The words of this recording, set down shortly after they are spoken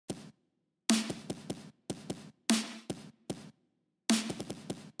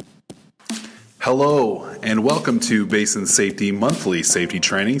Hello, and welcome to Basin Safety Monthly Safety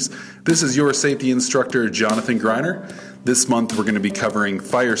Trainings. This is your safety instructor, Jonathan Greiner. This month we're going to be covering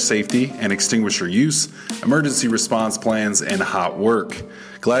fire safety and extinguisher use, emergency response plans, and hot work.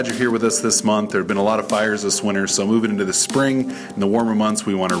 Glad you're here with us this month. There have been a lot of fires this winter, so moving into the spring and the warmer months,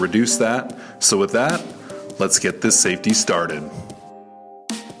 we want to reduce that. So with that, let's get this safety started.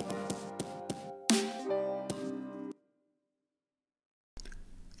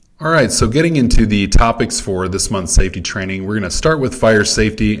 All right, so getting into the topics for this month's safety training, we're going to start with fire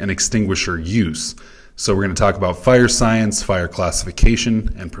safety and extinguisher use. So we're going to talk about fire science, fire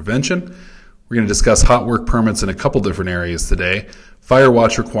classification, and prevention. We're going to discuss hot work permits in a couple different areas today. Fire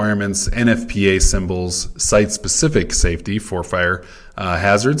watch requirements, NFPA symbols, site-specific safety for fire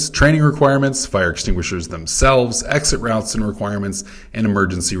hazards, training requirements, fire extinguishers themselves, exit routes and requirements, and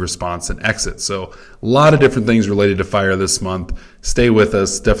emergency response and exit. So a lot of different things related to fire this month. Stay with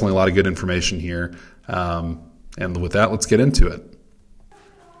us. Definitely a lot of good information here. And with that, let's get into it.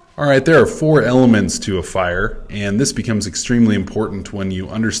 All right, there are 4 elements to a fire, and this becomes extremely important when you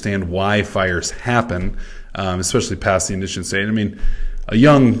understand why fires happen, especially past the ignition state. I mean, a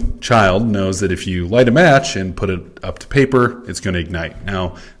young child knows that if you light a match and put it up to paper, it's going to ignite.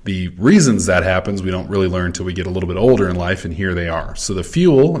 Now, the reasons that happens, we don't really learn until we get a little bit older in life, and here they are. So the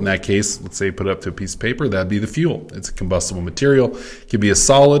fuel, in that case, let's say put it up to a piece of paper, that'd be the fuel. It's a combustible material. It could be a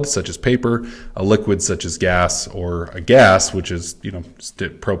solid, such as paper, a liquid, such as gas, or a gas, which is,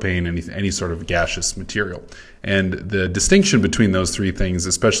 propane, any sort of gaseous material. And the distinction between those 3 things,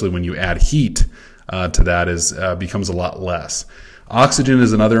 especially when you add heat to that, becomes a lot less. Oxygen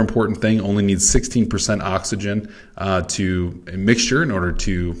is another important thing. Only needs 16% oxygen to a mixture in order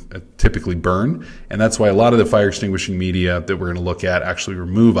to typically burn. And that's why a lot of the fire extinguishing media that we're going to look at actually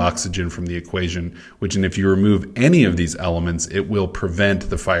remove oxygen from the equation, and if you remove any of these elements, it will prevent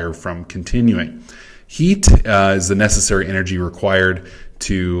the fire from continuing. Heat is the necessary energy required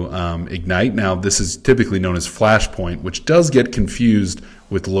to ignite. Now, this is typically known as flash point, which does get confused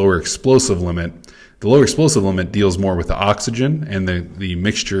with the lower explosive limit. The lower explosive limit deals more with the oxygen and the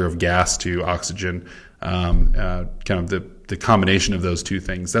mixture of gas to oxygen, kind of the combination of those 2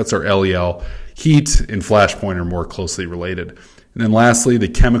 things. That's our LEL. Heat and flash point are more closely related. And then lastly, the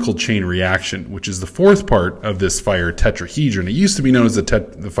chemical chain reaction, which is the 4th part of this fire tetrahedron. It used to be known as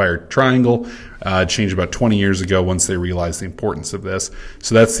the fire triangle. It changed about 20 years ago once they realized the importance of this.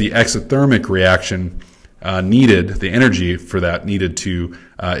 So that's the exothermic reaction needed, the energy for that needed to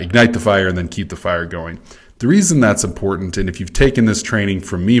ignite the fire and then keep the fire going. The reason that's important, and if you've taken this training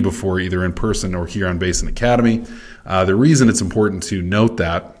from me before, either in person or here on Basin Academy, the reason it's important to note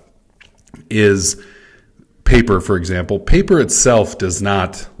that is paper, for example. Paper itself does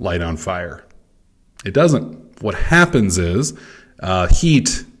not light on fire. It doesn't. What happens is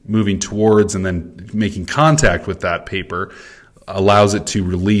heat moving towards and then making contact with that paper allows it to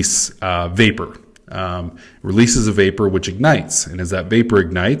release vapor. Releases a vapor which ignites, and as that vapor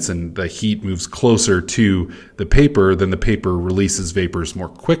ignites and the heat moves closer to the paper, then the paper releases vapors more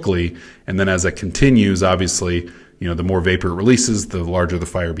quickly, and then as it continues, obviously, the more vapor it releases, the larger the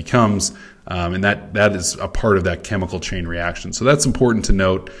fire becomes, and that is a part of that chemical chain reaction. So that's important to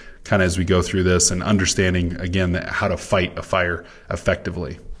note kind of as we go through this and understanding, again, how to fight a fire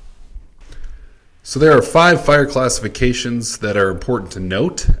effectively. So there are 5 fire classifications that are important to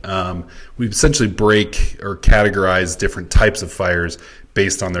note. We essentially break or categorize different types of fires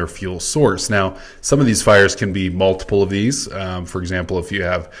based on their fuel source. Now, some of these fires can be multiple of these. For example, if you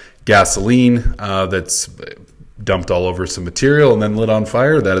have gasoline that's dumped all over some material and then lit on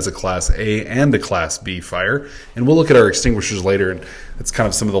fire, that is a Class A and a Class B fire. And we'll look at our extinguishers later, and that's kind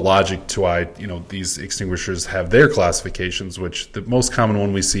of some of the logic to why these extinguishers have their classifications, which the most common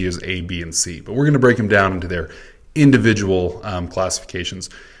one we see is A, B, and C. But we're going to break them down into their individual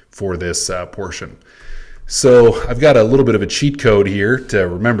classifications for this portion. So I've got a little bit of a cheat code here to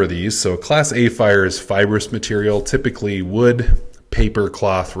remember these. So a Class A fire is fibrous material, typically wood, paper,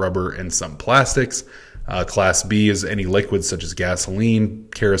 cloth, rubber, and some plastics. Class B is any liquids such as gasoline,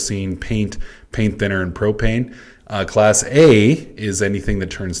 kerosene, paint thinner, and propane. Class A is anything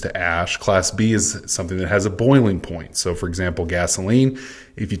that turns to ash. Class B is something that has a boiling point. So, for example, gasoline.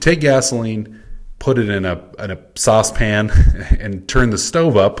 If you take gasoline, put it in a saucepan and turn the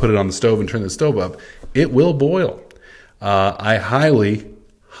stove up, put it on the stove and turn the stove up, it will boil. I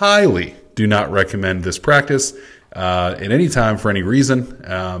highly do not recommend this practice at any time for any reason,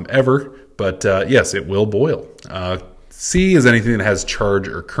 ever. But yes, it will boil. C is anything that has charge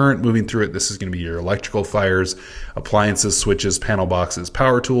or current moving through it. This is going to be your electrical fires, appliances, switches, panel boxes,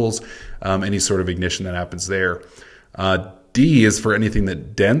 power tools, any sort of ignition that happens there. D is for anything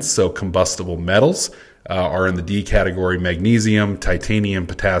that dense, so combustible metals are in the D category: magnesium, titanium,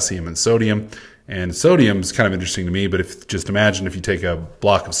 potassium, and sodium. And sodium is kind of interesting to me, but just imagine if you take a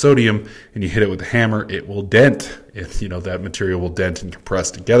block of sodium and you hit it with a hammer, it will dent. That material will dent and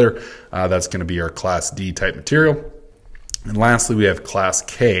compress together. That's going to be our Class D type material. And lastly, we have Class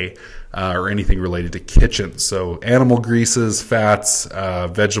K, or anything related to kitchen. So animal greases, fats,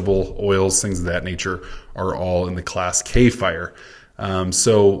 vegetable oils, things of that nature are all in the Class K fire.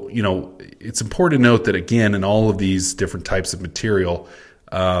 So it's important to note that, again, in all of these different types of material,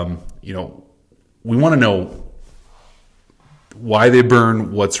 we want to know why they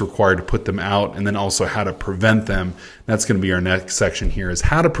burn, what's required to put them out, and then also how to prevent them. That's going to be our next section here, is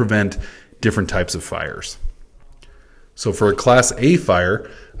how to prevent different types of fires. So for a Class A fire,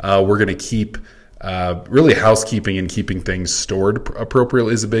 we're going to keep really housekeeping and keeping things stored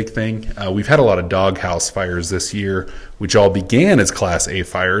appropriately is a big thing. We've had a lot of doghouse fires this year, which all began as Class A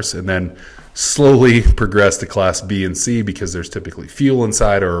fires and then slowly progressed to Class B and C because there's typically fuel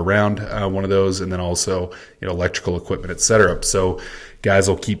inside or around one of those, and then also electrical equipment, etc. So guys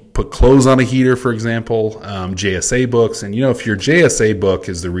will put clothes on a heater, for example, JSA books, and if your JSA book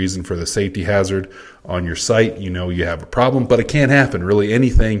is the reason for the safety hazard on your site, you have a problem. But it can't happen really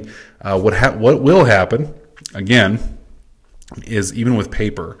anything. What will happen, again, is even with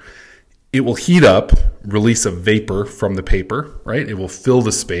paper, it will heat up, release a vapor from the paper, right? It will fill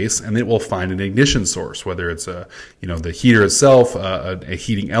the space, and it will find an ignition source, whether it's the heater itself, a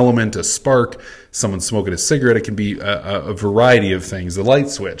heating element, a spark, someone smoking a cigarette. It can be a variety of things. The light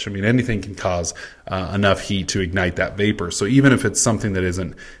switch. Anything can cause enough heat to ignite that vapor. So even if it's something that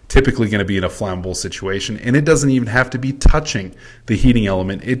isn't typically going to be in a flammable situation, and it doesn't even have to be touching the heating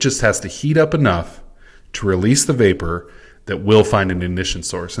element, it just has to heat up enough to release the vapor that will find an ignition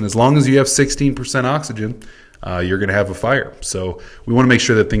source. And as long as you have 16% oxygen, you're going to have a fire. So we want to make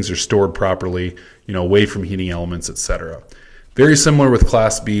sure that things are stored properly, away from heating elements, etc. Very similar with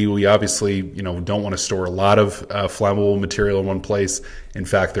Class B. We obviously, don't want to store a lot of flammable material in one place. In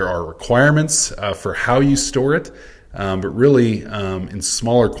fact, there are requirements for how you store it. But really, in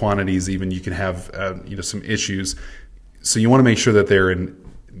smaller quantities, even, you can have, some issues. So you want to make sure that they're in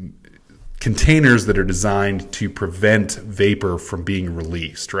containers that are designed to prevent vapor from being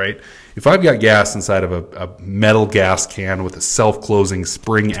released, right? If I've got gas inside of a metal gas can with a self-closing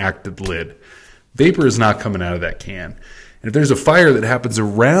spring-acted lid, vapor is not coming out of that can. And if there's a fire that happens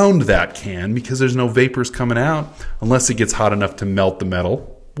around that can because there's no vapors coming out, unless it gets hot enough to melt the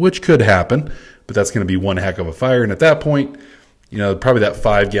metal, which could happen, but that's going to be one heck of a fire. And at that point, probably that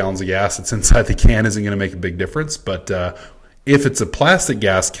 5 gallons of gas that's inside the can isn't going to make a big difference. But if it's a plastic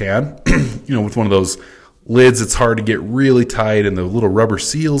gas can, with one of those lids, it's hard to get really tight and the little rubber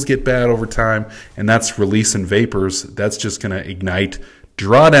seals get bad over time, and that's releasing vapors. That's just going to ignite,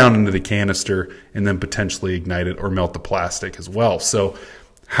 draw down into the canister, and then potentially ignite it or melt the plastic as well. So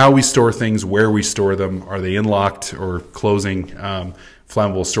how we store things, where we store them, are they in locked or closing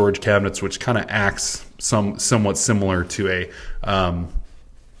flammable storage cabinets, which kind of acts somewhat similar to a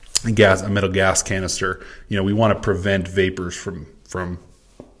metal gas canister. We want to prevent vapors from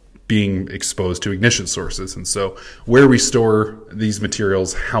being exposed to ignition sources. And so where we store these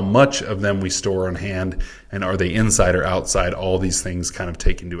materials, how much of them we store on hand, and are they inside or outside, all these things kind of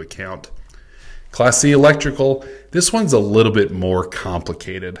take into account. Class C electrical, this one's a little bit more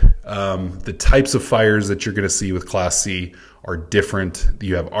complicated. The types of fires that you're going to see with Class C are different.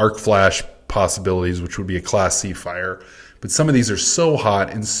 You have arc flash possibilities, which would be a Class C fire. But some of these are so hot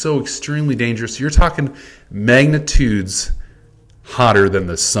and so extremely dangerous. You're talking magnitudes hotter than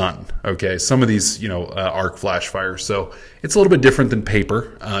the sun. Okay, some of these, arc flash fires. So it's a little bit different than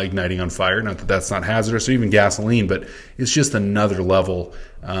paper igniting on fire. Not that that's not hazardous, or even gasoline, but it's just another level.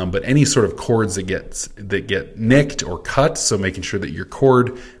 But any sort of cords that get nicked or cut, so making sure that your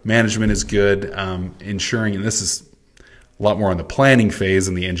cord management is good, ensuring, and this is a lot more on the planning phase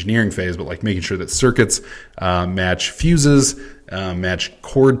and the engineering phase, but like making sure that circuits match fuses, match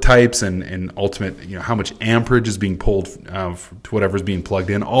cord types, and ultimate, how much amperage is being pulled to whatever's being plugged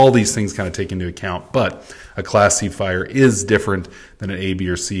in. All these things kind of take into account. But a Class C fire is different than an A, B,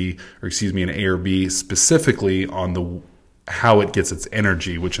 or C, or an A or B, specifically on how it gets its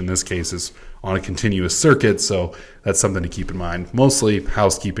energy, which in this case is on a continuous circuit. So that's something to keep in mind. Mostly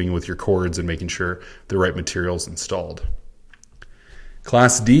housekeeping with your cords and making sure the right material's installed.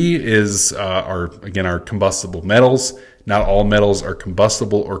 Class D is our combustible metals. Not all metals are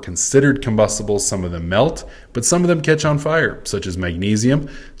combustible or considered combustible. Some of them melt, but some of them catch on fire, such as magnesium.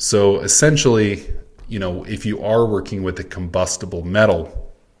 So essentially, if you are working with a combustible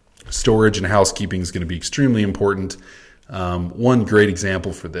metal, storage and housekeeping is going to be extremely important. One great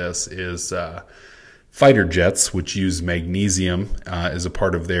example for this is fighter jets, which use magnesium as a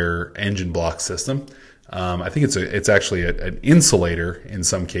part of their engine block system. I think it's actually an insulator in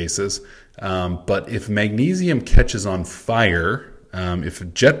some cases. But if magnesium catches on fire, if a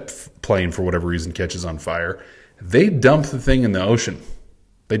jet plane for whatever reason catches on fire, they dump the thing in the ocean.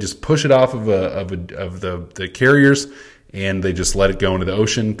 They just push it off of the carriers, and they just let it go into the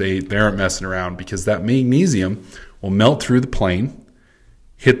ocean. They aren't messing around, because that magnesium will melt through the plane,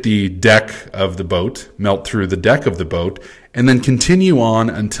 hit the deck of the boat, melt through the deck of the boat, and then continue on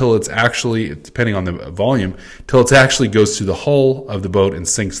until it's actually, depending on the volume, till it actually goes through the hull of the boat and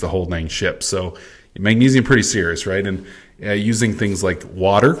sinks the whole dang ship. So magnesium, pretty serious, right? And using things like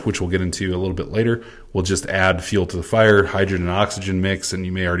water, which we'll get into a little bit later, will just add fuel to the fire. Hydrogen and oxygen mix, and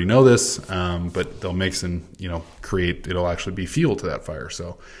you may already know this, but they'll mix and create, it'll actually be fuel to that fire.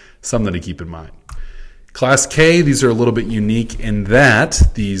 So something to keep in mind. Class K, these are a little bit unique in that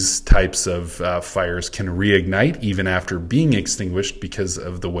these types of fires can reignite even after being extinguished, because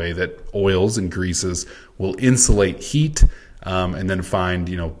of the way that oils and greases will insulate heat and then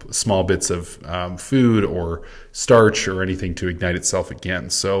find small bits of food or starch or anything to ignite itself again.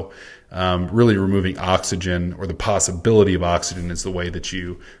 So really removing oxygen, or the possibility of oxygen, is the way that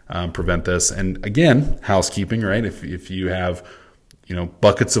you prevent this. And again, housekeeping, right? If you have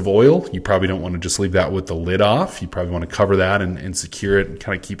buckets of oil, you probably don't want to just leave that with the lid off. You probably want to cover that and secure it and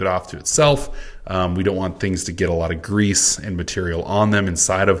kind of keep it off to itself. We don't want things to get a lot of grease and material on them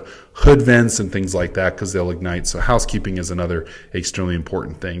inside of hood vents and things like that, because they'll ignite. So housekeeping is another extremely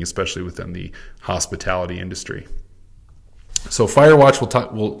important thing, especially within the hospitality industry. So fire watch, we'll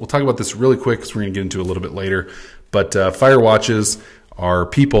talk about this really quick, because we're going to get into it a little bit later. But fire watches are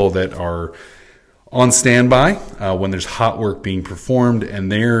people that are on standby when there's hot work being performed,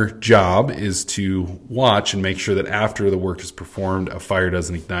 and their job is to watch and make sure that after the work is performed, a fire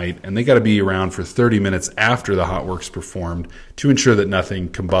doesn't ignite. And they got to be around for 30 minutes after the hot work's performed to ensure that nothing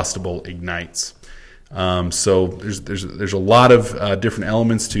combustible ignites. So there's a lot of different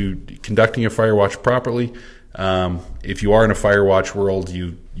elements to conducting a fire watch properly. If you are in a fire watch world,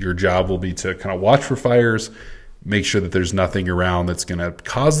 your job will be to kind of watch for fires, make sure that there's nothing around that's going to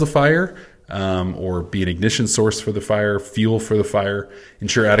cause the fire, or be an ignition source for the fire, fuel for the fire,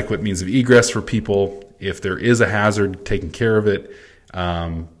 ensure adequate means of egress for people. If there is a hazard, taking care of it,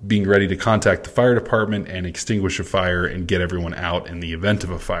 being ready to contact the fire department and extinguish a fire and get everyone out in the event of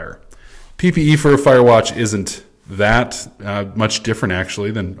a fire. PPE for a fire watch isn't that much different,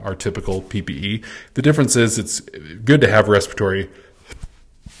 actually, than our typical PPE. The difference is it's good to have respiratory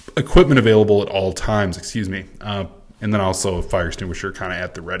equipment available at all times, and then also a fire extinguisher kind of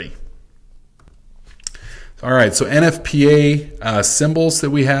at the ready. All right, so NFPA symbols that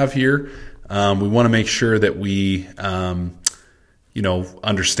we have here, we want to make sure that we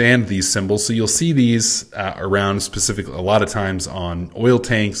understand these symbols. So you'll see these around specifically a lot of times on oil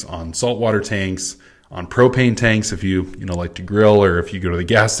tanks, on saltwater tanks, on propane tanks. If you like to grill, or if you go to the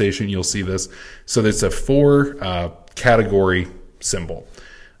gas station, you'll see this. So there's a 4 category symbol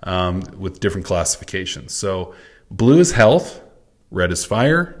with different classifications. So blue is health, red is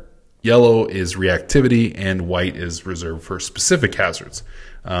fire, yellow is reactivity, and white is reserved for specific hazards.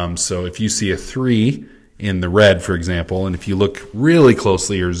 So if you see a 3 in the red, for example, and if you look really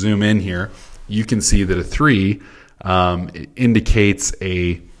closely or zoom in here, you can see that a 3 indicates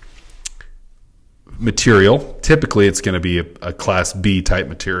a material. Typically, it's going to be a class B type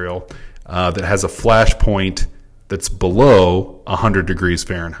material that has a flash point that's below 100 degrees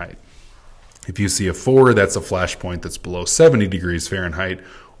Fahrenheit. If you see a 4, that's a flash point that's below 70 degrees Fahrenheit,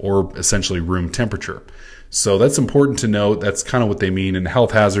 or essentially room temperature. So that's important to note. That's kind of what they mean. And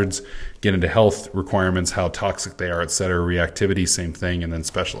health hazards get into health requirements, how toxic they are, et cetera. Reactivity, same thing, and then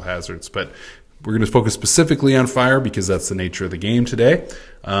special hazards. But we're going to focus specifically on fire because that's the nature of the game today.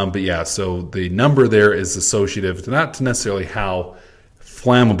 But yeah, so the number there is associative to not to necessarily how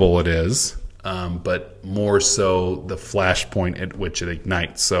flammable it is, but more so the flash point at which it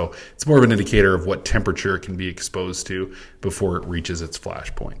ignites. So it's more of an indicator of what temperature it can be exposed to before it reaches its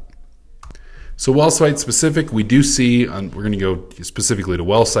flash point. So well site specific, we do see, we're going to go specifically to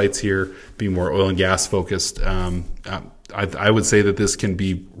well sites here, being more oil and gas focused. I would say that this can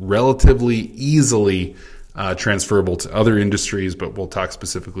be relatively easily transferable to other industries, but we'll talk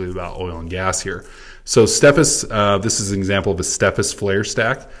specifically about oil and gas here. So Steffes, this is an example of a Steffes flare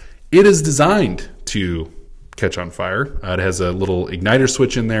stack. It is designed to catch on fire. It has a little igniter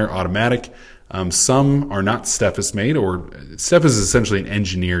switch in there, automatic. Some are not Steffes made, or Steffes is essentially an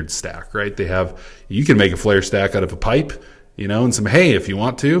engineered stack, right? You can make a flare stack out of a pipe, and some hay if you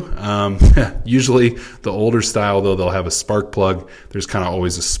want to. Usually the older style, though, they'll have a spark plug. There's kind of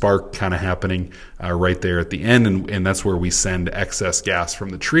always a spark kind of happening right there at the end, and that's where we send excess gas from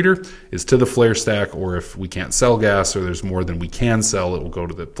the treater is to the flare stack, or if we can't sell gas or there's more than we can sell, it will go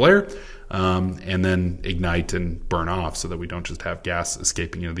to the flare and then ignite and burn off so that we don't just have gas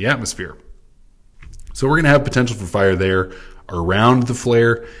escaping into the atmosphere. So we're going to have potential for fire there around the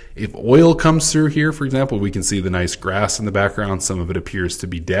flare. If oil comes through here, for example, we can see the nice grass in the background. Some of it appears to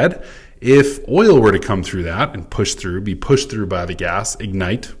be dead. If oil were to come through that and be pushed through by the gas,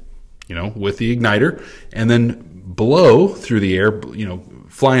 ignite, with the igniter, and then blow through the air,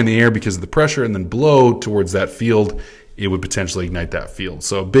 fly in the air because of the pressure, and then blow towards that field, it would potentially ignite that field.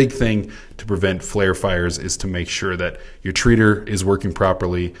 So a big thing to prevent flare fires is to make sure that your treater is working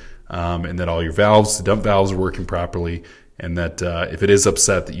properly, and that all your valves, the dump valves, are working properly, and that if it is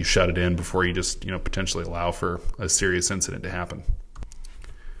upset, that you shut it in before you just potentially allow for a serious incident to happen.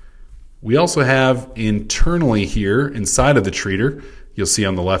 We also have internally here inside of the treater, you'll see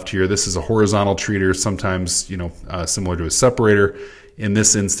on the left here, this is a horizontal treater, sometimes similar to a separator. In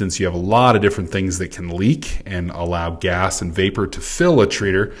this instance, you have a lot of different things that can leak and allow gas and vapor to fill a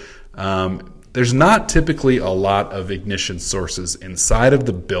treater. There's not typically a lot of ignition sources inside of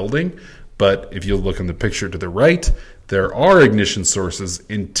the building, but if you look in the picture to the right, there are ignition sources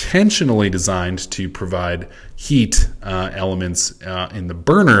intentionally designed to provide heat elements in the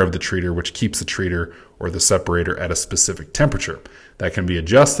burner of the treater, which keeps the treater or the separator at a specific temperature. That can be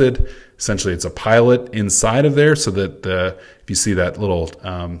adjusted. Essentially, it's a pilot inside of there so that if you see that little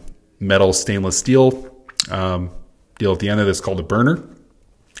metal stainless steel deal at the end of this called a burner,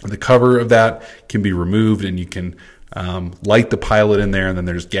 the cover of that can be removed and you can light the pilot in there, and then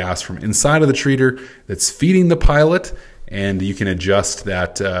there's gas from inside of the treater that's feeding the pilot, and you can adjust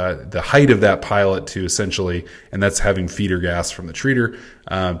that the height of that pilot to essentially, and that's having feeder gas from the treater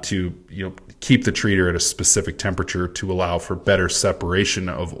to keep the treater at a specific temperature to allow for better separation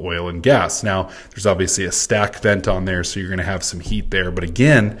of oil and gas. Now, there's obviously a stack vent on there, so you're going to have some heat there. But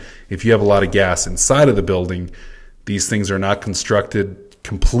again, if you have a lot of gas inside of the building, these things are not constructed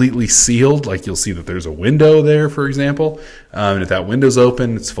completely sealed. Like you'll see that there's a window there, for example, and if that window's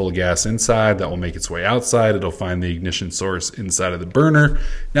open, it's full of gas inside, that will make its way outside. It'll find the ignition source inside of the burner.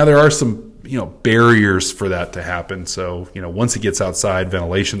 Now there are some barriers for that to happen, so once it gets outside,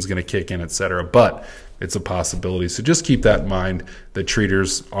 ventilation is going to kick in, etc., but it's a possibility. So just keep that in mind, that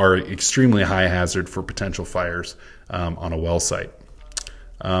treaters are extremely high hazard for potential fires on a well site.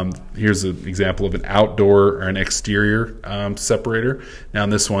 Here's an example of an outdoor or an exterior separator. Now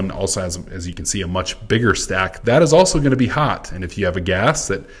this one also has, as you can see, a much bigger stack. That is also going to be hot, and if you have a gas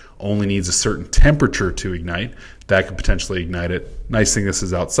that only needs a certain temperature to ignite, that could potentially ignite it. Nice thing, this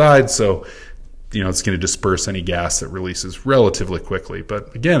is outside, so it's going to disperse any gas that releases relatively quickly.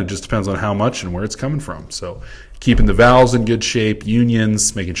 But again, it just depends on how much and where it's coming from. So keeping the valves in good shape,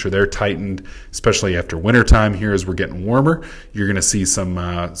 unions, making sure they're tightened, especially after wintertime here as we're getting warmer. You're going to see some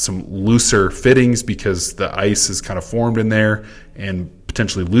looser fittings because the ice is kind of formed in there and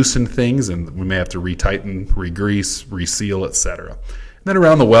potentially loosen things, and we may have to retighten, re-grease, reseal, etc. And then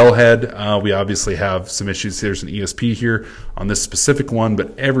around the wellhead, we obviously have some issues. There's an ESP here on this specific one,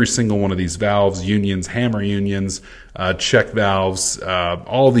 but every single one of these valves, unions, hammer unions, check valves,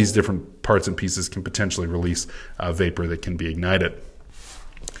 all these different parts and pieces can potentially release vapor that can be ignited.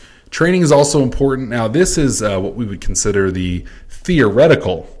 Training is also important. Now, this is what we would consider the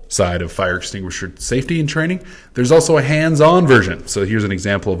theoretical side of fire extinguisher safety and training. There's also a hands-on version. So here's an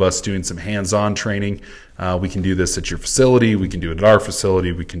example of us doing some hands-on training. We can do this at your facility. We can do it at our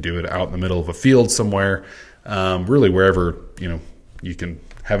facility. We can do it out in the middle of a field somewhere, really wherever you can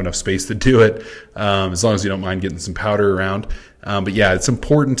have enough space to do it, as long as you don't mind getting some powder around. But yeah, it's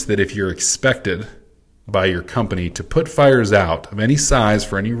important that if you're expected by your company to put fires out of any size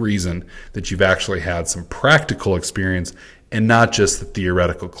for any reason, that you've actually had some practical experience and not just the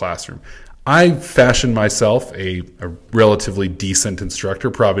theoretical classroom. I fashioned myself a relatively decent instructor,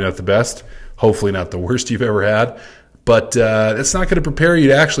 probably not the best, hopefully not the worst you've ever had, but it's not going to prepare you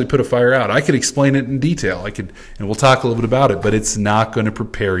to actually put a fire out. I could explain it in detail, and we'll talk a little bit about it, but it's not going to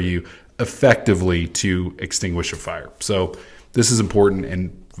prepare you effectively to extinguish a fire. So this is important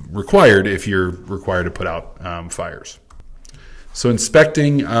and required if you're required to put out fires. So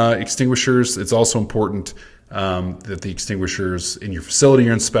inspecting extinguishers, it's also important that the extinguishers in your facility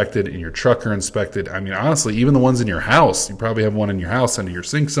are inspected, in your truck are inspected. I mean, honestly, even the ones in your house, you probably have one in your house under your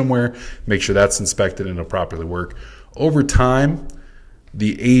sink somewhere. Make sure that's inspected and it'll properly work. Over time,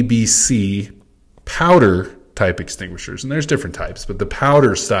 the ABC powder type extinguishers, and there's different types, but the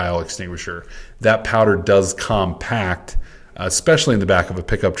powder style extinguisher, that powder does compact especially in the back of a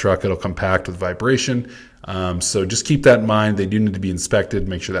pickup truck. It'll come packed with vibration. So just keep that in mind. They do need to be inspected,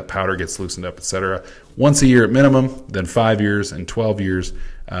 make sure that powder gets loosened up, etc. Once a year at minimum, then 5 years and 12 years.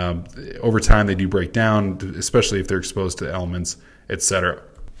 Over time, they do break down, especially if they're exposed to elements, etc.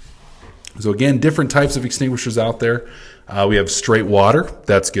 So again, different types of extinguishers out there. We have straight water.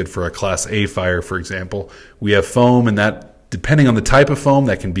 That's good for a Class A fire, for example. We have foam, and that, depending on the type of foam,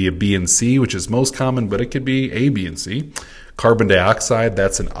 that can be a B and C, which is most common, but it could be A, B, and C. Carbon dioxide,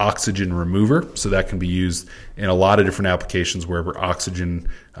 that's an oxygen remover, so that can be used in a lot of different applications wherever oxygen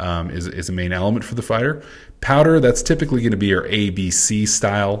is a main element for the fire. Powder, that's typically going to be your ABC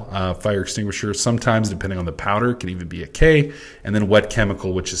style fire extinguisher. Sometimes, depending on the powder, it can even be a K. And then wet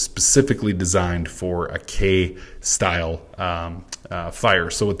chemical, which is specifically designed for a K style fire.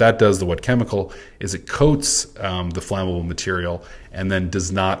 So what that does, the wet chemical, is it coats the flammable material and then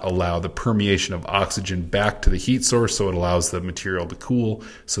does not allow the permeation of oxygen back to the heat source, so it allows the material to cool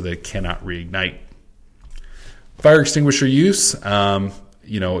so that it cannot reignite. Fire extinguisher use, again,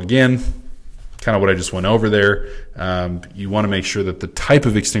 kind of what I just went over there. You want to make sure that the type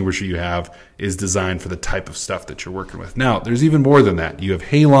of extinguisher you have is designed for the type of stuff that you're working with. Now, there's even more than that. You have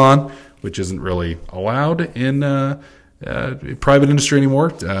halon, which isn't really allowed in private industry anymore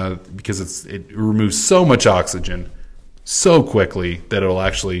because it removes so much oxygen so quickly that it'll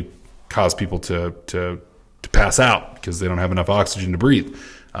actually cause people to pass out because they don't have enough oxygen to breathe.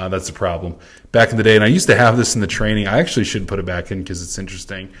 That's a problem. Back in the day, and I used to have this in the training. I actually should put it back in because it's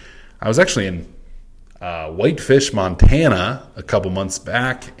interesting. I was actually in Whitefish, Montana a couple months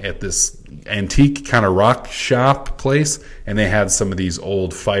back at this antique kind of rock shop place, and they had some of these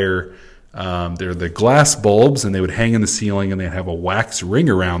old fire, they're the glass bulbs, and they would hang in the ceiling, and they'd have a wax ring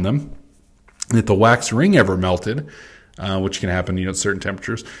around them. And if the wax ring ever melted, which can happen at certain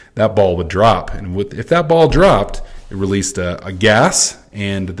temperatures, that ball would drop. And if that ball dropped, it released a gas,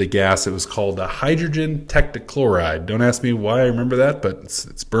 and the gas, it was called hydrogen tetrachloride. Don't ask me why I remember that, but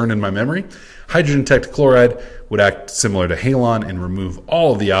it's burned in my memory. Hydrogen tetrachloride would act similar to halon and remove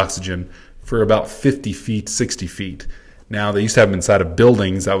all of the oxygen for about 50 feet, 60 feet. Now, they used to have them inside of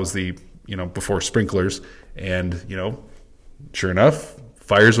buildings. That was before sprinklers. And, sure enough,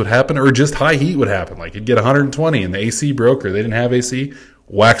 fires would happen, or just high heat would happen. Like it'd get 120 and the AC broke, or they didn't have AC.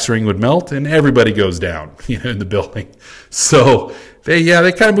 Wax ring would melt and everybody goes down, in the building. So they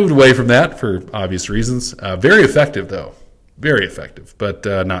kind of moved away from that for obvious reasons. Very effective though, very effective, but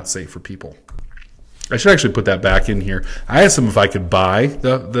not safe for people. I should actually put that back in here. I asked him if I could buy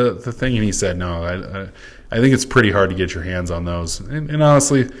the thing, and he said no. I think it's pretty hard to get your hands on those, and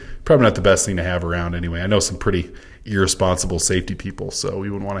honestly, probably not the best thing to have around anyway. I know some pretty irresponsible safety people, so we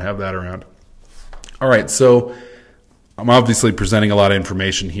wouldn't want to have that around. All right, so I'm obviously presenting a lot of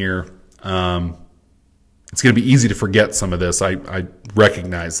information here. It's going to be easy to forget some of this. I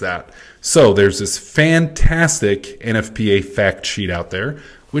recognize that. So there's this fantastic NFPA fact sheet out there,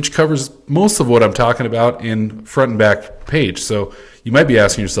 which covers most of what I'm talking about in front and back page. So you might be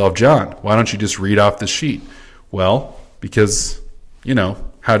asking yourself, John, why don't you just read off this sheet? Well, because,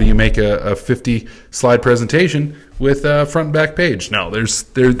 how do you make a 50-slide presentation with a front and back page? No, there's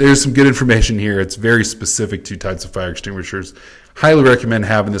some good information here. It's very specific to types of fire extinguishers. Highly recommend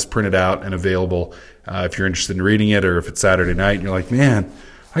having this printed out and available if you're interested in reading it, or if it's Saturday night and you're like, man,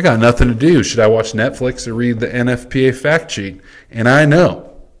 I got nothing to do. Should I watch Netflix or read the NFPA fact sheet? And I know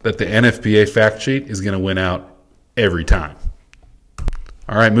that the NFPA fact sheet is going to win out every time.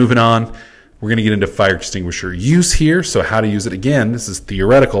 All right, moving on. We're going to get into fire extinguisher use here. So how to use it. Again, this is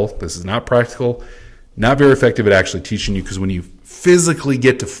theoretical. This is not practical. Not very effective at actually teaching you, because when you physically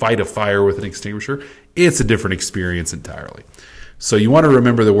get to fight a fire with an extinguisher, it's a different experience entirely. So you want to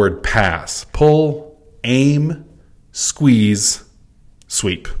remember the word pass. Pull, aim, squeeze,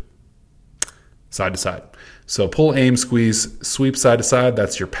 sweep. Side to side. So pull, aim, squeeze, sweep side to side.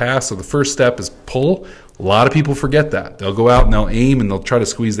 That's your pass. So the first step is pull. A lot of people forget that. They'll go out and they'll aim and they'll try to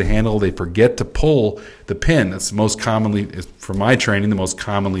squeeze the handle. They forget to pull the pin. That's most commonly, from my training, the most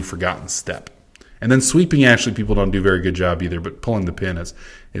commonly forgotten step. And then sweeping, actually, people don't do a very good job either, but pulling the pin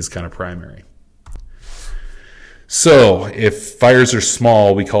is kind of primary. So if fires are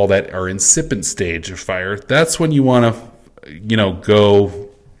small, we call that our incipient stage of fire. That's when you want to, go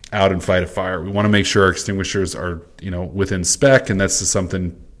out and fight a fire. We want to make sure our extinguishers are, within spec, and that's just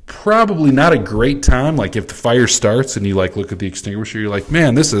something probably not a great time. Like if the fire starts and you look at the extinguisher, you're like,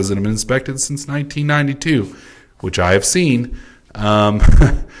 man, this hasn't been inspected since 1992, which I have seen.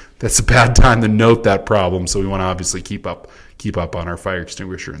 That's a bad time to note that problem. So we want to obviously keep up on our fire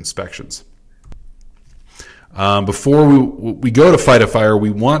extinguisher inspections. Before we go to fight a fire,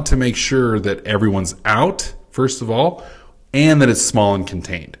 we want to make sure that everyone's out, first of all, and that it's small and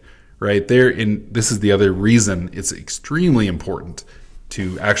contained. Right there, and this is the other reason it's extremely important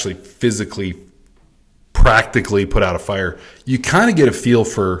to actually physically, practically put out a fire. You kind of get a feel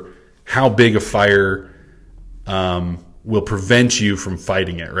for how big a fire will prevent you from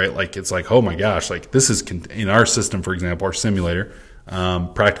fighting it, right? Like it's like, oh my gosh, like this is in our system, for example, our simulator,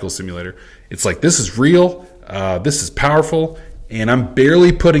 practical simulator. It's like this is real, this is powerful, and I'm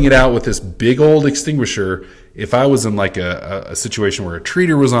barely putting it out with this big old extinguisher. If I was in like a situation where a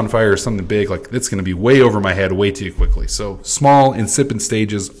treater was on fire or something big, like it's going to be way over my head way too quickly. So small incipient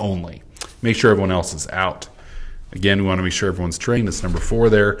stages only. Make sure everyone else is out. Again, we want to make sure everyone's trained. That's number 4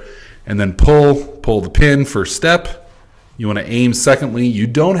 there. And then pull the pin first step. You want to aim secondly. You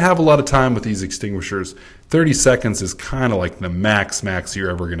don't have a lot of time with these extinguishers. 30 seconds is kind of like the max you're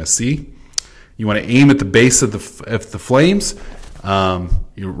ever going to see. You want to aim at the base of the flames.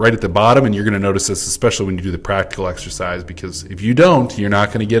 You're right at the bottom, and you're going to notice this especially when you do the practical exercise, because if you don't, you're not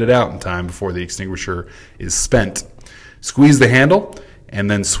going to get it out in time before the extinguisher is spent. Squeeze the handle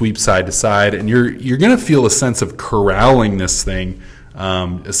and then sweep side to side, and you're going to feel a sense of corralling this thing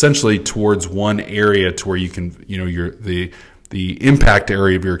essentially towards one area to where you can, the impact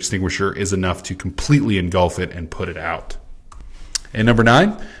area of your extinguisher is enough to completely engulf it and put it out. And number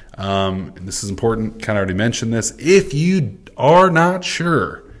 9, and this is important, kind of already mentioned this, if you are not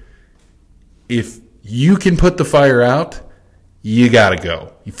sure if you can put the fire out, you got to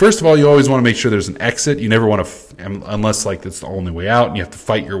go. First of all, you always want to make sure there's an exit. You never want to, unless like it's the only way out and you have to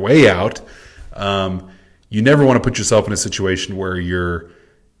fight your way out. You never want to put yourself in a situation where you're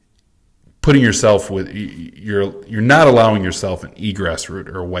putting yourself with, you're not allowing yourself an egress route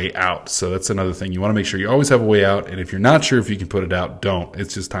or a way out. So that's another thing. You want to make sure you always have a way out. And if you're not sure if you can put it out, don't.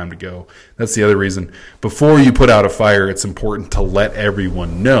 It's just time to go. That's the other reason. Before you put out a fire, it's important to let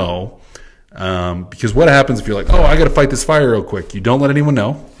everyone know. Because what happens if you're like, oh, I got to fight this fire real quick? You don't let anyone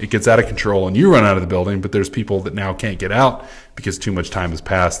know. It gets out of control and you run out of the building, but there's people that now can't get out because too much time has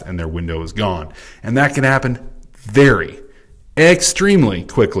passed and their window is gone. And that can happen extremely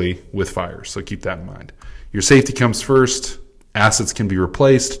quickly with fires. So keep that in mind. Your safety comes first. Assets can be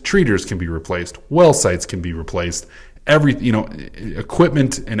replaced. Treaters can be replaced. Well sites can be replaced.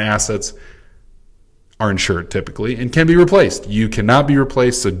 Equipment and assets are insured typically and can be replaced. You cannot be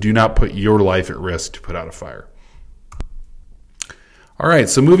replaced, so do not put your life at risk to put out a fire. All right,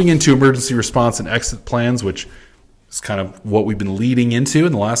 so moving into emergency response and exit plans, which is kind of what we've been leading into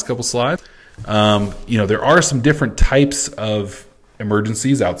in the last couple slides. There are some different types of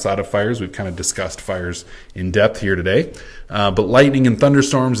emergencies outside of fires. We've kind of discussed fires in depth here today. But lightning and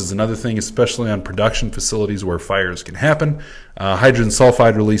thunderstorms is another thing, especially on production facilities where fires can happen. Hydrogen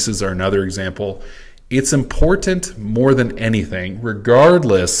sulfide releases are another example. It's important more than anything,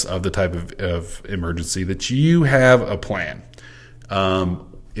 regardless of the type of emergency, that you have a plan.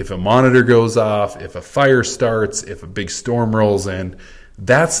 If a monitor goes off, if a fire starts, if a big storm rolls in,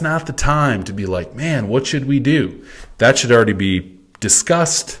 that's not the time to be like, man, what should we do? That should already be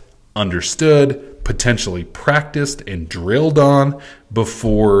discussed, understood, potentially practiced and drilled on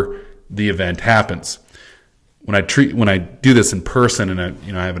before the event happens. When I do this in person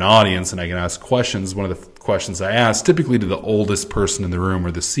and I have an audience and I can ask questions, one of the questions I ask, typically to the oldest person in the room or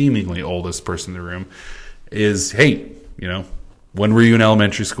the seemingly oldest person in the room, is, hey, when were you in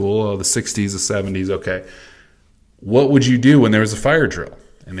elementary school? Oh, the 60s, the 70s, okay. What would you do when there was a fire drill?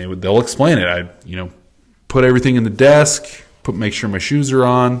 And they'll explain it. I put everything in the desk, make sure my shoes are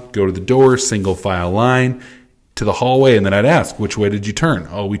on, go to the door, single file line to the hallway, and then I'd ask, which way did you turn?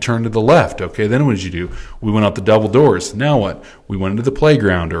 Oh, we turned to the left. Okay, then what did you do? We went out the double doors. Now what? We went into the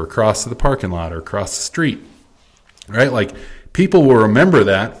playground or across to the parking lot or across the street. Right? Like, people will remember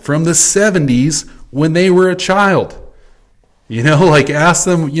that from the 70s when they were a child. Ask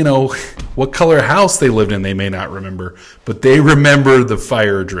them, what color house they lived in. They may not remember, but they remember the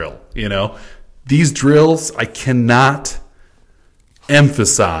fire drill. These drills, I cannot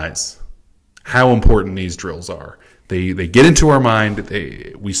emphasize how important these drills are. They get into our mind.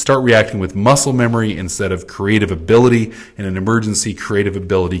 We start reacting with muscle memory instead of creative ability. In an emergency, creative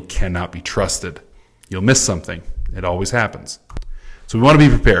ability cannot be trusted. You'll miss something. It always happens. So we want to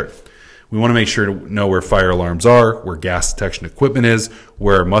be prepared. We want to make sure to know where fire alarms are, where gas detection equipment is,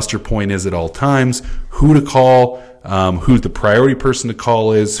 where a muster point is at all times, who to call, who the priority person to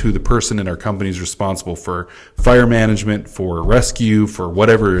call is, who the person in our company is responsible for fire management, for rescue, for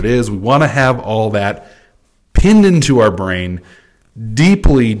whatever it is. We want to have all that pinned into our brain,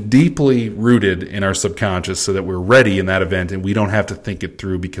 deeply, deeply rooted in our subconscious so that we're ready in that event and we don't have to think it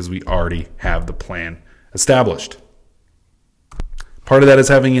through because we already have the plan established. Part of that is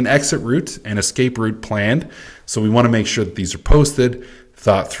having an exit route and escape route planned. So we want to make sure that these are posted,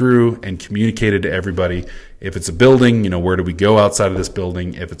 thought through, and communicated to everybody. If it's a building, where do we go outside of this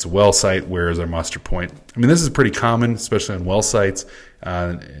building? If it's a well site, where is our muster point? I mean, this is pretty common, especially on well sites,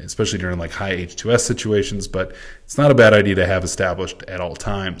 especially during like high H2S situations, but it's not a bad idea to have established at all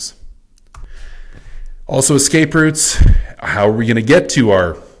times. Also, escape routes. How are we going to get to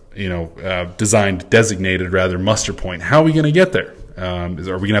our, designated muster point? How are we going to get there? Are we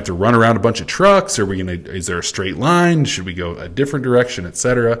going to have to run around a bunch of trucks? Is there a straight line? Should we go a different direction,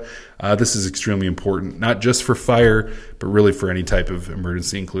 etc.? This is extremely important, not just for fire, but really for any type of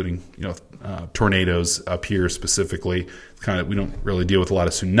emergency, including tornadoes up here specifically. We don't really deal with a lot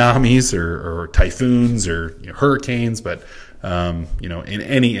of tsunamis or typhoons or hurricanes, but in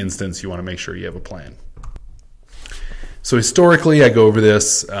any instance, you want to make sure you have a plan. So historically, I go over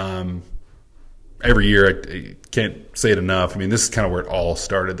this every year. I can't say it enough. I mean, this is kind of where it all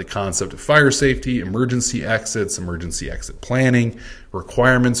started. The concept of fire safety, emergency exits, emergency exit planning,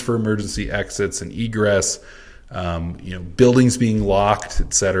 requirements for emergency exits and egress, buildings being locked,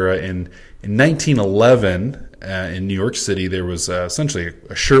 etc. In 1911, in New York City, there was essentially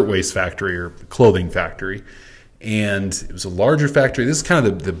a shirtwaist factory or clothing factory. And it was a larger factory. This is kind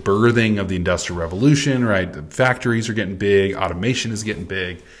of the birthing of the Industrial Revolution, right? The factories are getting big, automation is getting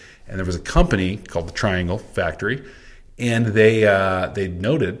big. And there was a company called the Triangle Factory, and they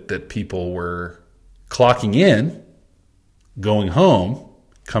noted that people were clocking in, going home,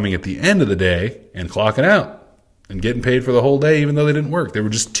 coming at the end of the day, and clocking out, and getting paid for the whole day, even though they didn't work. There were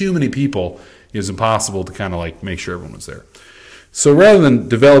just too many people. It was impossible to kind of like make sure everyone was there. So rather than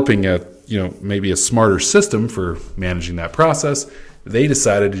developing maybe a smarter system for managing that process, they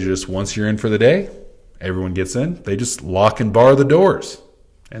decided to just, once you're in for the day, everyone gets in, they just lock and bar the doors.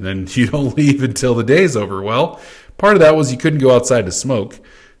 And then you don't leave until the day's over. Well, part of that was you couldn't go outside to smoke.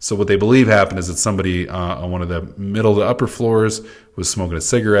 So what they believe happened is that somebody on one of the middle to upper floors was smoking a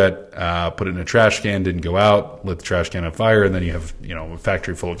cigarette, put it in a trash can, didn't go out, lit the trash can on fire, and then you have a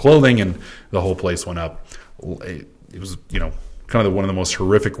factory full of clothing, and the whole place went up. It was kind of one of the most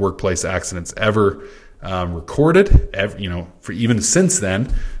horrific workplace accidents ever recorded. For even since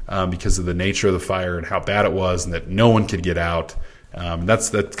then, because of the nature of the fire and how bad it was, and that no one could get out. That's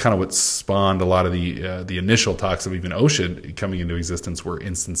kind of what spawned a lot of the initial talks of even OSHA coming into existence, were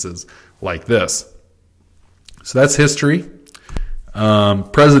instances like this. So that's history.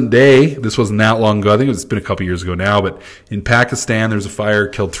 Present day, this wasn't that long ago. I think it's been a couple years ago now, but in Pakistan, there was a fire,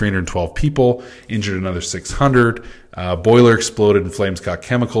 killed 312 people, injured another 600. Boiler exploded and flames caught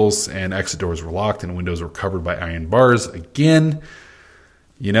chemicals, and exit doors were locked and windows were covered by iron bars. Again,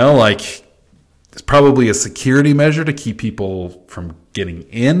 it's probably a security measure to keep people from getting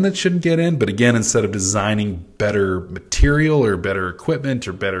in that shouldn't get in. But again, instead of designing better material or better equipment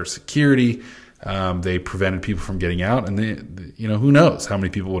or better security, they prevented people from getting out. And who knows how many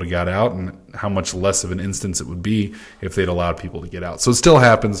people would have got out and how much less of an instance it would be if they'd allowed people to get out. So it still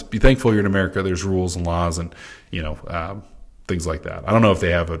happens. Be thankful you're in America. There's rules and laws and things like that. I don't know if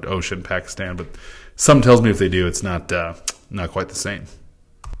they have an OSHA in Pakistan, but some tells me if they do, it's not quite the same.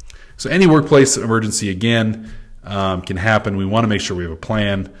 So any workplace emergency, again, can happen. We want to make sure we have a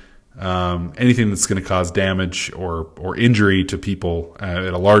plan. Anything that's going to cause damage or injury to people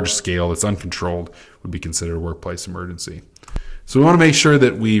at a large scale that's uncontrolled would be considered a workplace emergency. So we want to make sure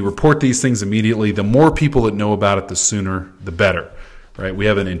that we report these things immediately. The more people that know about it, the sooner, the better. Right? We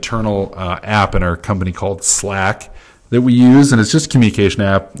have an internal app in our company called Slack that we use, and it's just a communication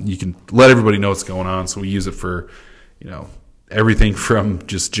app. You can let everybody know what's going on. So we use it for, everything from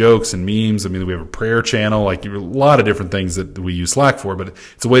just jokes and memes. I mean, we have a prayer channel, like a lot of different things that we use Slack for, but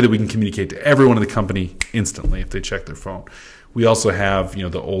it's a way that we can communicate to everyone in the company instantly if they check their phone. We also have,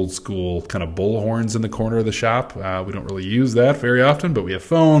 the old school kind of bullhorns in the corner of the shop. We don't really use that very often, but we have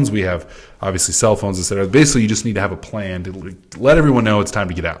phones. We have obviously cell phones, etc. Basically, you just need to have a plan to let everyone know it's time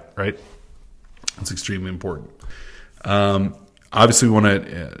to get out, right? That's extremely important. Obviously, we want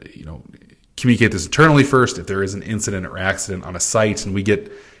to, communicate this internally first if there is an incident or accident on a site, and we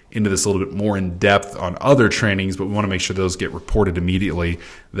get into this a little bit more in depth on other trainings, but we want to make sure those get reported immediately,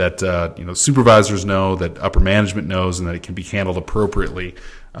 that supervisors know, that upper management knows, and that it can be handled appropriately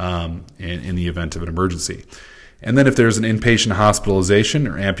in the event of an emergency. And then if there's an inpatient hospitalization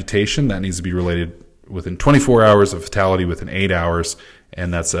or amputation, that needs to be related within 24 hours, of fatality within 8 hours,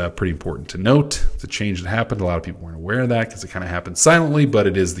 and that's pretty important to note. It's a change that happened. A lot of people weren't aware of that because it kind of happened silently, but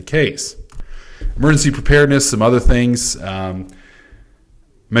it is the case. Emergency preparedness, some other things.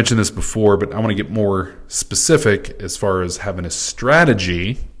 Mentioned this before, but I want to get more specific as far as having a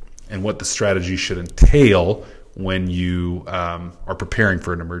strategy and what the strategy should entail when you are preparing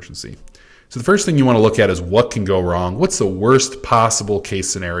for an emergency. So the first thing you want to look at is what can go wrong. What's the worst possible case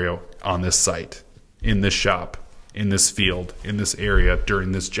scenario on this site, in this shop, in this field, in this area,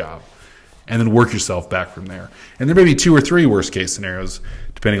 during this job? And then work yourself back from there. And there may be 2 or 3 worst case scenarios,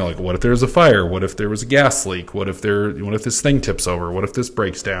 depending on, like, what if there's a fire? What if there was a gas leak? What if this thing tips over? What if this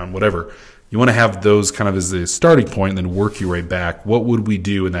breaks down? Whatever. You want to have those kind of as the starting point and then work your way back. What would we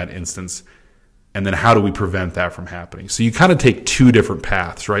do in that instance? And then how do we prevent that from happening? So you kind of take 2 different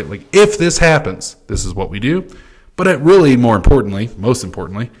paths, right? Like, if this happens, this is what we do. But really, most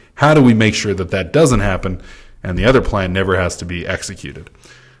importantly, how do we make sure that that doesn't happen and the other plan never has to be executed?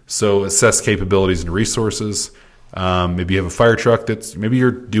 So assess capabilities and resources. Maybe you have a fire truck maybe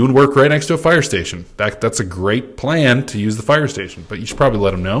you're doing work right next to a fire station. That's a great plan to use the fire station, but you should probably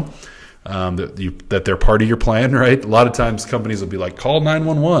let them know that they're part of your plan, right? A lot of times companies will be like, call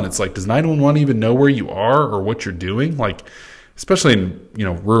 911. It's like, does 911 even know where you are or what you're doing? Like, especially in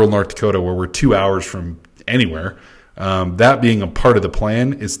rural North Dakota where we're 2 hours from anywhere, that being a part of the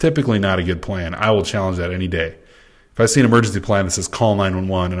plan is typically not a good plan. I will challenge that any day. If I see an emergency plan that says call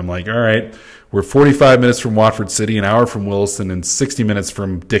 911 and I'm like, all right, we're 45 minutes from Watford City, an hour from Williston, and 60 minutes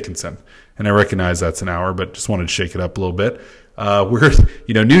from Dickinson. And I recognize that's an hour, but just wanted to shake it up a little bit.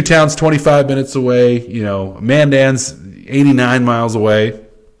 Newtown's 25 minutes away, Mandan's 89 miles away.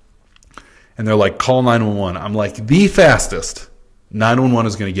 And they're like, call 911. I'm like, the fastest 911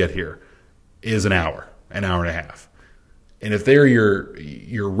 is going to get here is an hour and a half. And if they're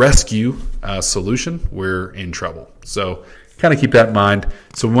your rescue solution, we're in trouble. So kind of keep that in mind.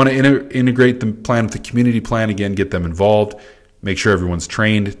 So we want to integrate the plan with the community plan. Again, get them involved. Make sure everyone's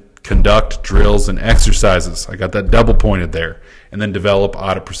trained. Conduct drills and exercises. I got that double pointed there. And then develop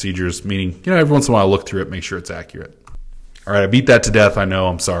audit procedures, meaning, every once in a while look through it, make sure it's accurate. All right, I beat that to death. I know,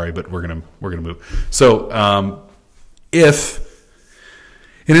 I'm sorry, but we're gonna move. So if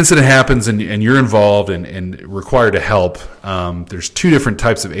an incident happens and you're involved and required to help, there's 2 different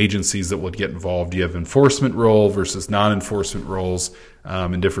types of agencies that would get involved. You have enforcement role versus non-enforcement roles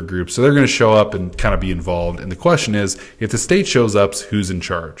in different groups. So they're going to show up and kind of be involved. And the question is, if the state shows up, who's in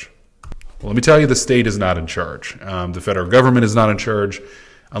charge? Well, let me tell you, the state is not in charge. The federal government is not in charge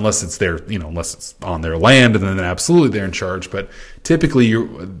unless it's unless it's on their land, and then absolutely they're in charge. But typically,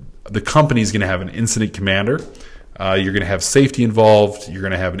 the company is going to have an incident commander. You're going to have safety involved. You're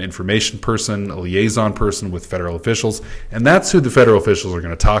going to have an information person, a liaison person with federal officials. And that's who the federal officials are going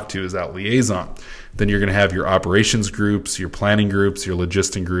to talk to, is that liaison. Then you're going to have your operations groups, your planning groups, your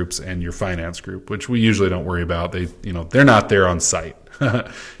logistic groups, and your finance group, which we usually don't worry about. They're not there on site.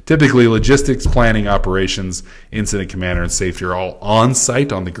 Typically, logistics, planning, operations, incident commander, and safety are all on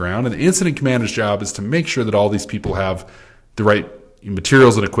site on the ground. And the incident commander's job is to make sure that all these people have the right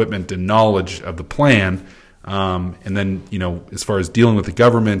materials and equipment and knowledge of the plan. And then, as far as dealing with the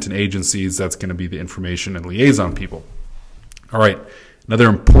government and agencies, that's going to be the information and liaison people. All right. Another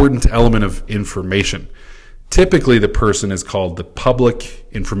important element of information. Typically, the person is called the public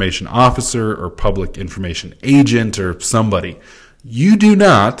information officer or public information agent or somebody. You do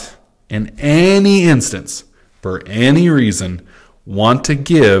not, in any instance, for any reason, want to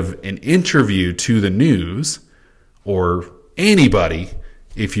give an interview to the news or anybody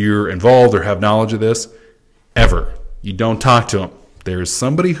if you're involved or have knowledge of this. Ever. You don't talk to them. There's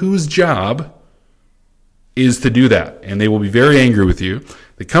somebody whose job is to do that, and they will be very angry with you.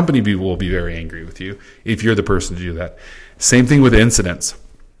 The company will be very angry with you if you're the person to do that. Same thing with incidents.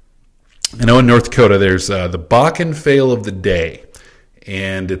 I know in North Dakota there's the Bakken fail of the day,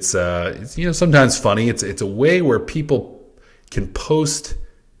 and it's sometimes funny. It's a way where people can post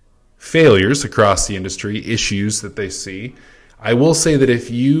failures across the industry, issues that they see. I will say that if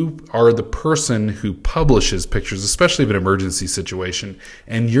you are the person who publishes pictures, especially of an emergency situation,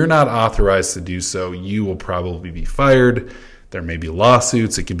 and you're not authorized to do so, you will probably be fired. There may be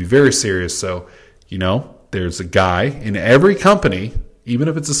lawsuits. It can be very serious. So, there's a guy in every company, even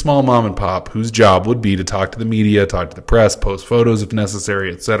if it's a small mom and pop, whose job would be to talk to the media, talk to the press, post photos if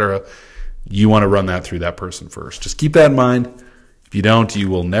necessary, etc. You want to run that through that person first. Just keep that in mind. If you don't, you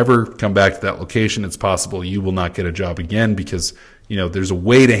will never come back to that location. It's possible you will not get a job again because, there's a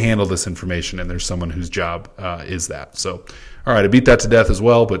way to handle this information and there's someone whose job is that. So, all right, I beat that to death as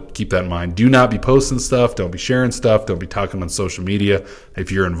well, but keep that in mind. Do not be posting stuff. Don't be sharing stuff. Don't be talking on social media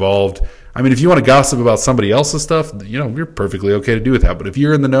if you're involved. I mean, if you want to gossip about somebody else's stuff, you're perfectly okay to do with that. But if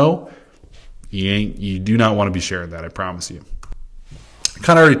you're in the know, you do not want to be sharing that, I promise you. I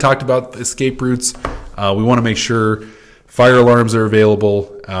kind of already talked about escape routes. We want to make sure fire alarms are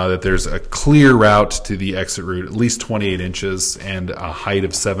available, that there's a clear route to the exit route, at least 28 inches and a height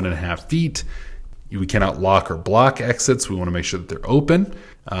of 7.5 feet. We cannot lock or block exits. We want to make sure that they're open,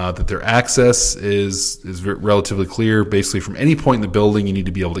 that their access is relatively clear. Basically, from any point in the building, you need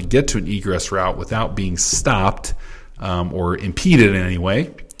to be able to get to an egress route without being stopped or impeded in any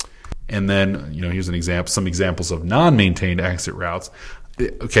way. And then, here's an example, some examples of non-maintained exit routes.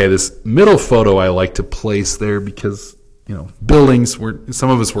 Okay, this middle photo I like to place there because, buildings, some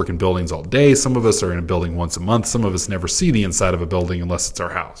of us work in buildings all day. Some of us are in a building once a month. Some of us never see the inside of a building unless it's our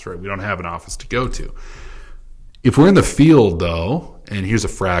house, right? We don't have an office to go to. If we're in the field, though, and here's a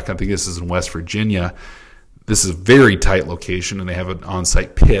frac, I think this is in West Virginia. This is a very tight location, and they have an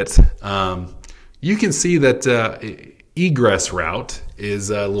on-site pit. You can see that egress route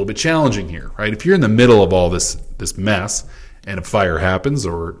is a little bit challenging here, right? If you're in the middle of all this mess, and a fire happens,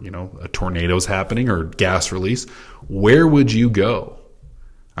 or a tornado's happening, or gas release, where would you go?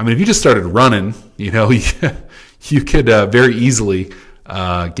 I mean, if you just started running, you could very easily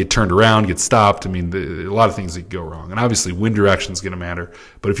get turned around, get stopped. I mean, a lot of things that could go wrong, and obviously wind direction is going to matter.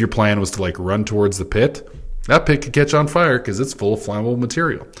 But if your plan was to run towards the pit, that pit could catch on fire because it's full of flammable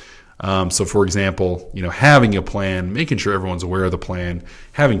material. So, for example, having a plan, making sure everyone's aware of the plan,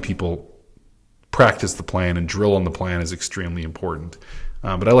 having people practice the plan and drill on the plan is extremely important.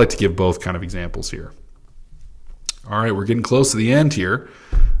 But I like to give both kind of examples here. All right, we're getting close to the end here.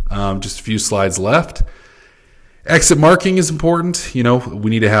 Just a few slides left. Exit marking is important. We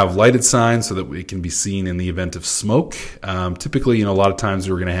need to have lighted signs so that it can be seen in the event of smoke. Typically, a lot of times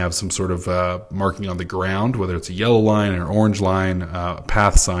we're going to have some sort of marking on the ground, whether it's a yellow line or an orange line, a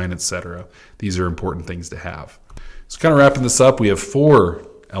path sign, etc. These are important things to have. So kind of wrapping this up, we have 4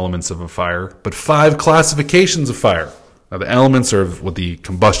 elements of a fire, but 5 classifications of fire. Now, the elements are what the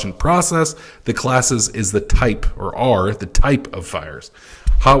combustion process. The classes is the type, or are the type of fires.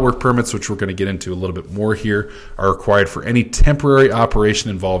 Hot work permits, which we're going to get into a little bit more here, are required for any temporary operation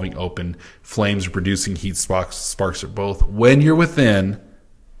involving open flames or producing heat sparks or both when you're within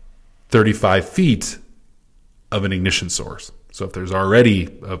 35 feet of an ignition source. So if there's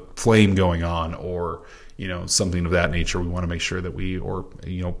already a flame going on, or something of that nature, we want to make sure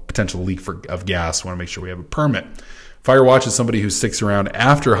that potential leak of gas, we want to make sure we have a permit. Fire watch is somebody who sticks around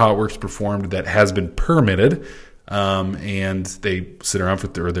after hot work's performed that has been permitted, and they sit around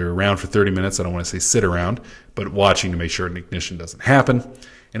they're around for 30 minutes. I don't want to say sit around, but watching to make sure an ignition doesn't happen.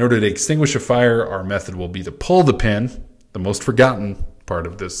 In order to extinguish a fire, our method will be to pull the pin, the most forgotten part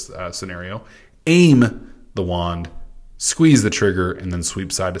of this scenario, aim the wand, squeeze the trigger, and then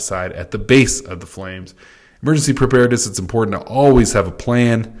sweep side to side at the base of the flames. Emergency preparedness, it's important to always have a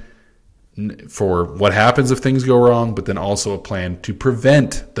plan for what happens if things go wrong, but then also a plan to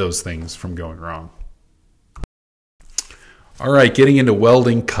prevent those things from going wrong. All right, getting into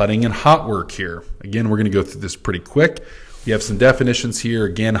welding, cutting, and hot work here. Again, we're going to go through this pretty quick. We have some definitions here.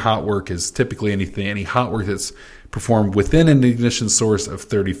 Again, hot work is typically any hot work that's performed within an ignition source of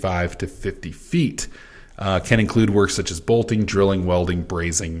 35 to 50 feet. Can include work such as bolting, drilling, welding,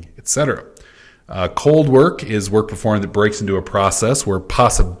 brazing, etc. Cold work is work performed that breaks into a process where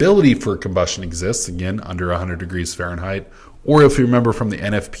possibility for combustion exists, again, under 100 degrees Fahrenheit, or if you remember from the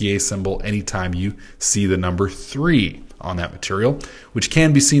NFPA symbol, anytime you see the number 3 on that material, which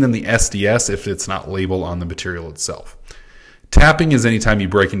can be seen in the SDS if it's not labeled on the material itself. Tapping is anytime you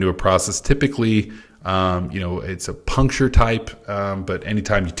break into a process, typically it's a puncture type, but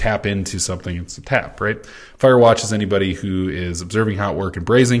anytime you tap into something, it's a tap, right? Fire watch is anybody who is observing hot work and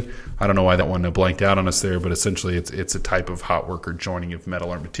brazing. I don't know why that one blanked out on us there, but essentially it's a type of hot work or joining of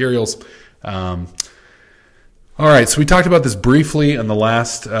metal or materials. All right, so we talked about this briefly in the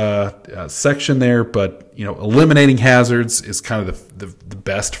last section there, but eliminating hazards is kind of the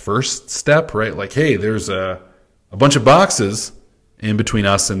best first step, right? Like, hey, there's a bunch of boxes in between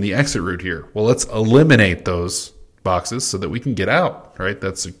us and the exit route here. Well, let's eliminate those boxes so that we can get out, right?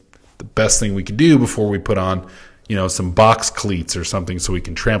 That's the best thing we can do before we put on, some box cleats or something so we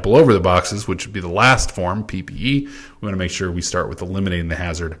can trample over the boxes, which would be the last form, PPE. We want to make sure we start with eliminating the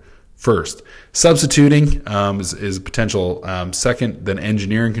hazard first. Substituting is a potential second, then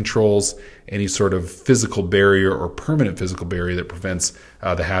engineering controls, any sort of physical barrier or permanent physical barrier that prevents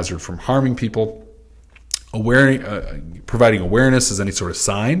the hazard from harming people. Providing awareness is any sort of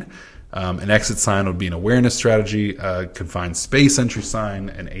sign. An exit sign would be an awareness strategy, confined space entry sign,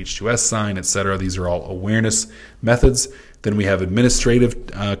 an H2S sign, etc. These are all awareness methods. Then we have administrative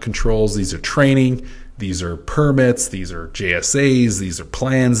controls. These are training. These are permits. These are JSAs. These are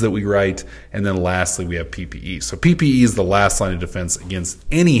plans that we write. And then lastly, we have PPE. So PPE is the last line of defense against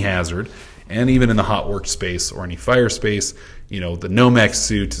any hazard. And even in the hot work space or any fire space, the Nomex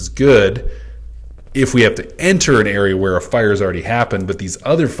suit is good, if we have to enter an area where a fire has already happened, but these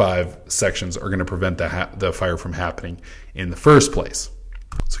other 5 sections are going to prevent the fire from happening in the first place.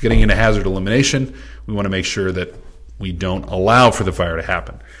 So getting into hazard elimination, we want to make sure that we don't allow for the fire to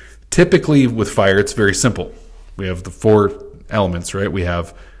happen. Typically with fire, it's very simple. We have the 4 elements, right? We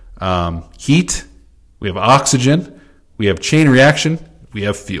have heat, we have oxygen, we have chain reaction, we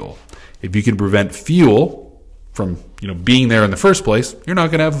have fuel. If you can prevent fuel from being there in the first place, you're not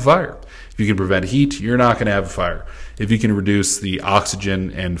going to have a fire. If you can prevent heat, you're not going to have a fire. If you can reduce the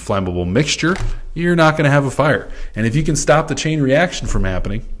oxygen and flammable mixture, you're not going to have a fire. And if you can stop the chain reaction from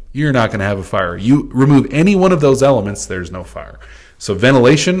happening, you're not going to have a fire. You remove any one of those elements, there's no fire. So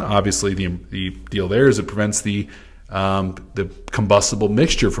ventilation, obviously the deal there is it prevents the combustible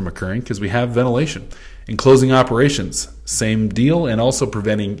mixture from occurring because we have ventilation. Enclosing operations, same deal, and also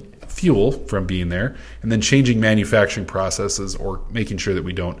preventing fuel from being there, and then changing manufacturing processes or making sure that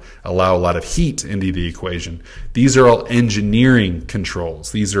we don't allow a lot of heat into the equation. These are all engineering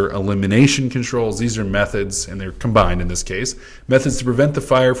controls. These are elimination controls. These are methods, and they're combined in this case, methods to prevent the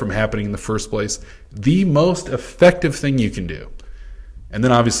fire from happening in the first place. The most effective thing you can do. And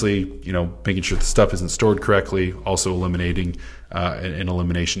then obviously, making sure the stuff isn't stored correctly, also eliminating an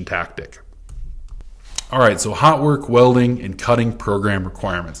elimination tactic. All right, so hot work, welding, and cutting program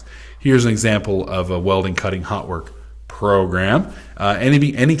requirements. Here's an example of a welding, cutting, hot work program.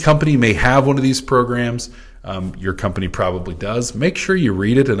 Any company may have one of these programs. Your company probably does. Make sure you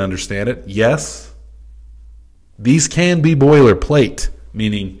read it and understand it. Yes, these can be boilerplate,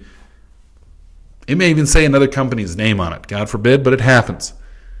 meaning it may even say another company's name on it. God forbid, but it happens.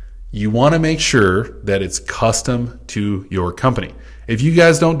 You want to make sure that it's custom to your company. If you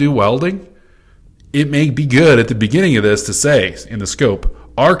guys don't do welding, it may be good at the beginning of this to say in the scope,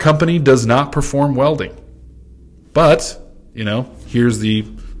 our company does not perform welding. But, here's the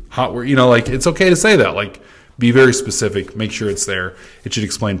hot work, it's okay to say that. Be very specific, make sure it's there. It should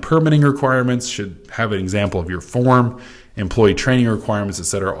explain permitting requirements, should have an example of your form, employee training requirements,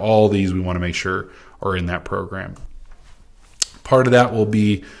 etc. All these we want to make sure are in that program. Part of that will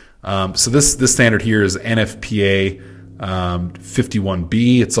be, so this standard here is NFPA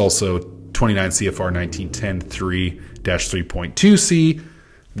 51B. It's also 29 CFR 1910-3-3.2C. I'm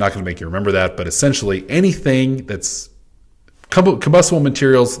not going to make you remember that, but essentially anything that's combustible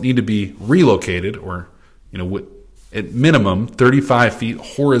materials need to be relocated or, at minimum 35 feet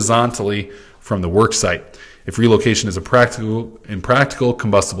horizontally from the work site. If relocation is impractical,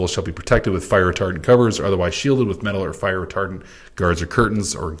 combustibles shall be protected with fire retardant covers or otherwise shielded with metal or fire retardant guards or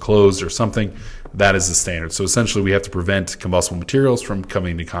curtains or enclosed or something. That is the standard. So essentially we have to prevent combustible materials from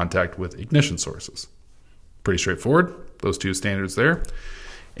coming into contact with ignition sources. Pretty straightforward, those 2 standards there.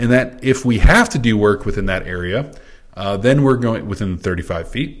 And that if we have to do work within that area, then we're going within 35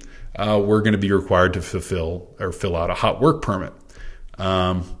 feet, we're going to be required to fill out a hot work permit.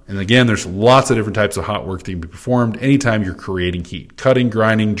 And again, there's lots of different types of hot work that can be performed anytime you're creating heat, cutting,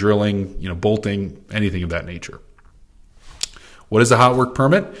 grinding, drilling, bolting, anything of that nature. What is a hot work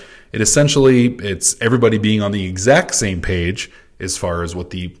permit? It's everybody being on the exact same page as far as what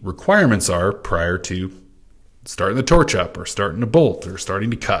the requirements are prior to starting the torch up or starting to bolt or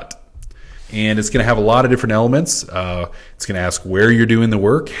starting to cut. And it's going to have a lot of different elements. It's going to ask where you're doing the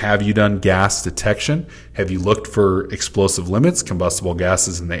work. Have you done gas detection? Have you looked for explosive limits, combustible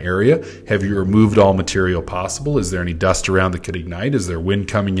gases in the area? Have you removed all material possible? Is there any dust around that could ignite? Is there wind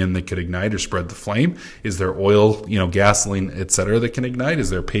coming in that could ignite or spread the flame? Is there oil, gasoline, etc. that can ignite? Is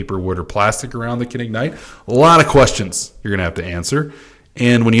there paper, wood, or plastic around that can ignite? A lot of questions you're going to have to answer.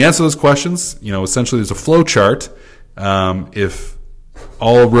 And when you answer those questions, essentially there's a flow chart. If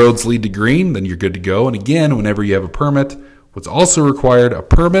all roads lead to green, then you're good to go. And again, whenever you have a permit, what's also required, a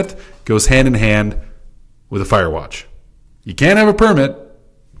permit goes hand in hand with a fire watch. You can't have a permit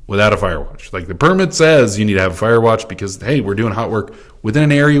without a fire watch. The permit says you need to have a fire watch because, hey, we're doing hot work within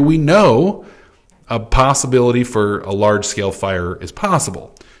an area we know a possibility for a large-scale fire is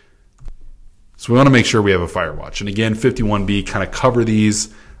possible. So we want to make sure we have a fire watch. And again, 51B kind of cover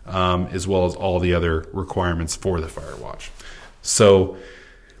these as well as all the other requirements for the fire watch. So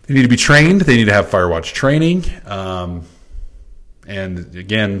they need to be trained. They need to have fire watch training. And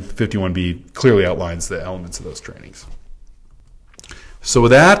again, 51B clearly outlines the elements of those trainings. So with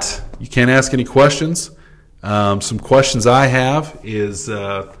that, you can't ask any questions. Some questions I have is,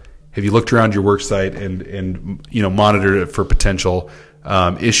 have you looked around your work site and monitored it for potential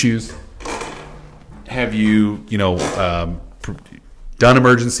issues? Have you, done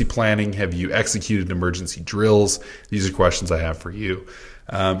emergency planning? Have you executed emergency drills? These are questions I have for you.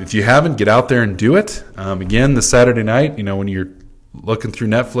 If you haven't, get out there and do it. Again, this Saturday night, when you're looking through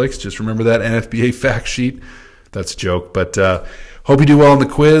Netflix, just remember that NFPA fact sheet. That's a joke, but hope you do well on the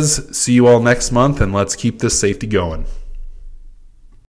quiz. See you all next month, and let's keep this safety going.